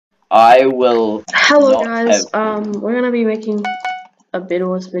I will. Hello not guys, have... we're gonna be making a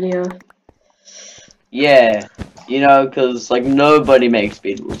Bedwars video. Yeah, you know, cause like nobody makes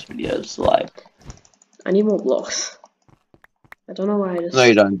Bedwars videos. Like, I need more blocks. I don't know why I just... no,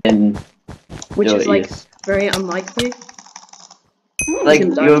 you don't. And Which is like yes. very unlikely. Like You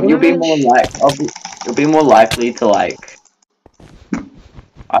can die you'll be more damage. like you'll be more likely to like,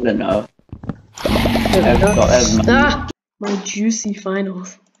 I don't know. Ah! My juicy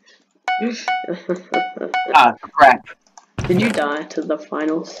finals. Ah, crap. Did you die to the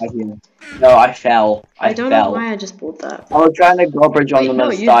finals? No, I fell. I don't know why I just bought that. I was trying to go bridge on Wait, them no,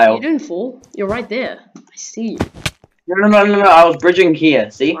 in you style. didn't fall. You're right there. I see you. No. I was bridging here.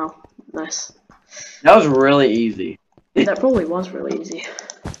 See? Wow, nice. That was really easy. That probably was really easy.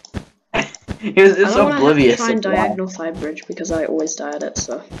 It's I don't want to oblivious. try and diagonal side bridge because I always die at it,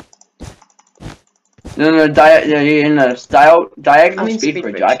 so... No, diagonal speed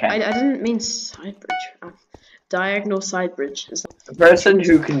bridge. I can. I didn't mean side bridge. Diagonal side bridge is The person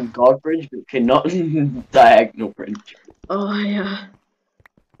who can god bridge but cannot diagonal bridge. Oh yeah.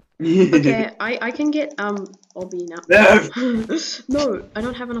 Okay, I can get Obby now. Move! No, I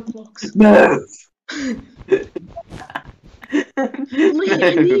don't have enough blocks. Move! Lee,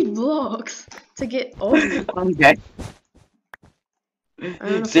 I need blocks to get Obby. Okay.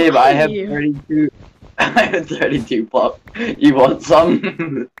 Sib, I have 32. I have 32 blocks. You want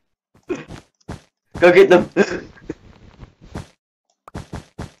some? Go get them.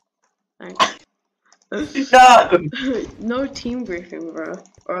 Thanks. No! No team briefing, bro,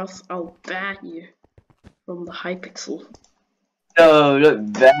 or else I'll ban you from the hypixel. No,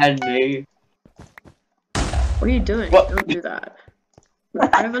 don't ban me. What are you doing? What? Don't do that.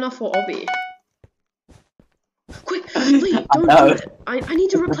 I have enough for Obby. Quick, Lee, don't do it. I need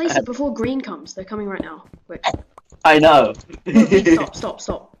to replace it before green comes. They're coming right now. Quick. I know. No, Lee, stop.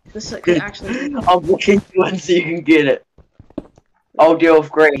 This could actually... I'm looking you in so you can get it. I'll deal with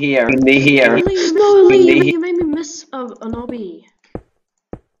great here. Me here. Lee, you made me miss an obby.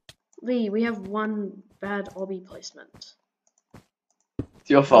 Lee, we have one bad obby placement. It's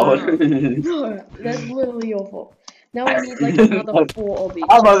your fault. No, that's literally your fault. Now we need like another 4 obbies.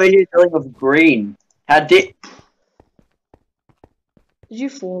 I'm over here dealing with green. How did... Did you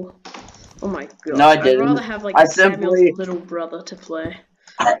fall? Oh my god. No, I didn't. I'd rather have like Samuel's little brother to play.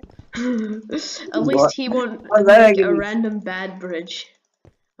 At least he won't make a random bad bridge.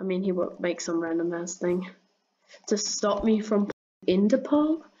 I mean, he won't make some random ass thing to stop me from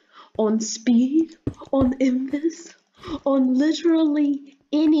Enderpearl on speed, on invis, on literally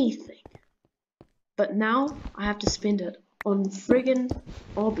anything. But now I have to spend it on friggin'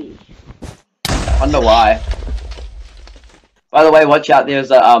 Obby. Wonder why. By the way, watch out. There's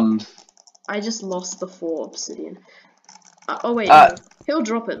a I just lost the 4 obsidian. Oh wait, no. He'll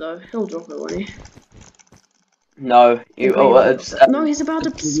drop it though. He'll drop it, won't he? No, you. Oh, it's, no, he's about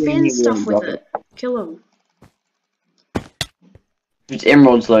to spend stuff with it. Kill him. It's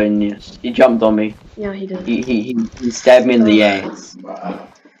emeralds though, and yes, he jumped on me. Yeah, he did. He stabbed me in the ass.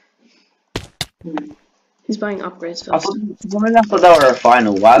 He's buying upgrades first. I thought they were a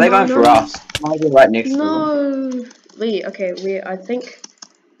final. Why are they going for us? Why are they right next to them? No, Lee. Okay, I think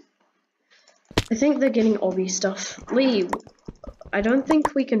they're getting obby stuff. Lee, I don't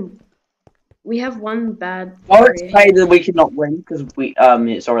think we can. We have one bad. Well, it's paid that we cannot win because we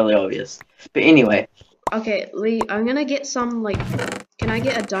it's already obvious. But anyway. Okay, Lee, I'm gonna get some like. Can I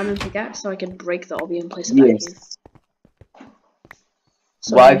get a diamond pickaxe so I can break the obby and place it back in?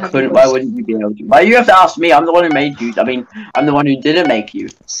 So why wouldn't you be able to? Why you have to ask me? I'm the one who made you. I mean, I'm the one who didn't make you.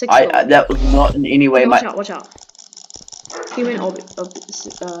 That was not in any way my. Watch out! He went obby.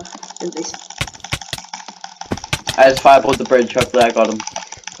 I just fireballed the bridge. Hopefully, I got him.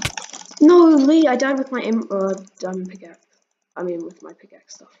 No, Lee, I died with my diamond pickaxe. I mean, with my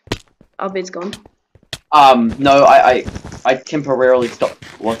pickaxe stuff. Our bed's gone. No, I temporarily stopped.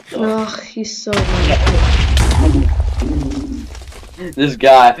 What the? Ugh, he's so This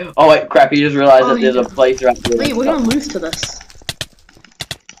guy. Oh wait, crap! He just realized that there's a place right there. Lee, we're gonna lose to this.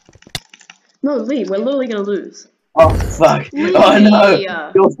 No, Lee, we're literally gonna lose. Oh fuck! Lee, oh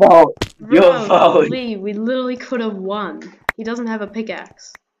no! Your fault! Your fault! Lee, we literally could have won. He doesn't have a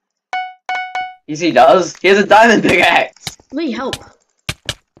pickaxe. Yes, he does. He has a diamond pickaxe. Lee, help!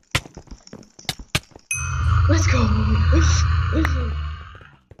 Let's go.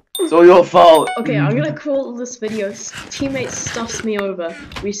 It's all your fault. Okay, I'm gonna call this video "Teammate Stuffs Me Over."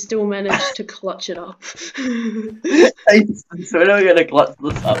 We still managed to clutch it up. So we're not gonna clutch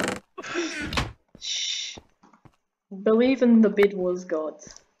this up. Shh. Believe in the Bedwars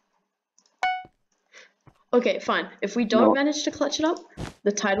gods. Okay, fine. If we don't No. manage to clutch it up,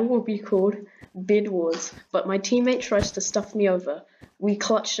 the title will be called Bedwars. But my teammate tries to stuff me over. We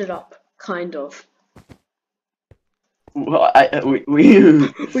clutched it up, kind of. Well,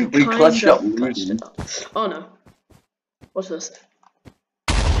 we clutched up. Oh no. What's this?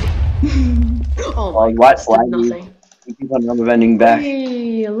 Oh my god, this did nothing. You keep on rubber bending back.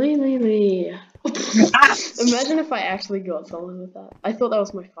 Lee. Imagine if I actually got someone with that. I thought that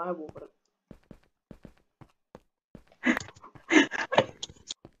was my fireball, but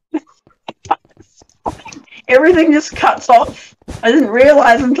Everything just cuts off. I didn't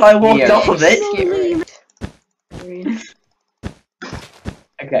realize until I walked off of it.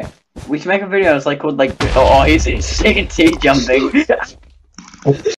 Okay, we should make a video. It's like called like, oh, he's jumping.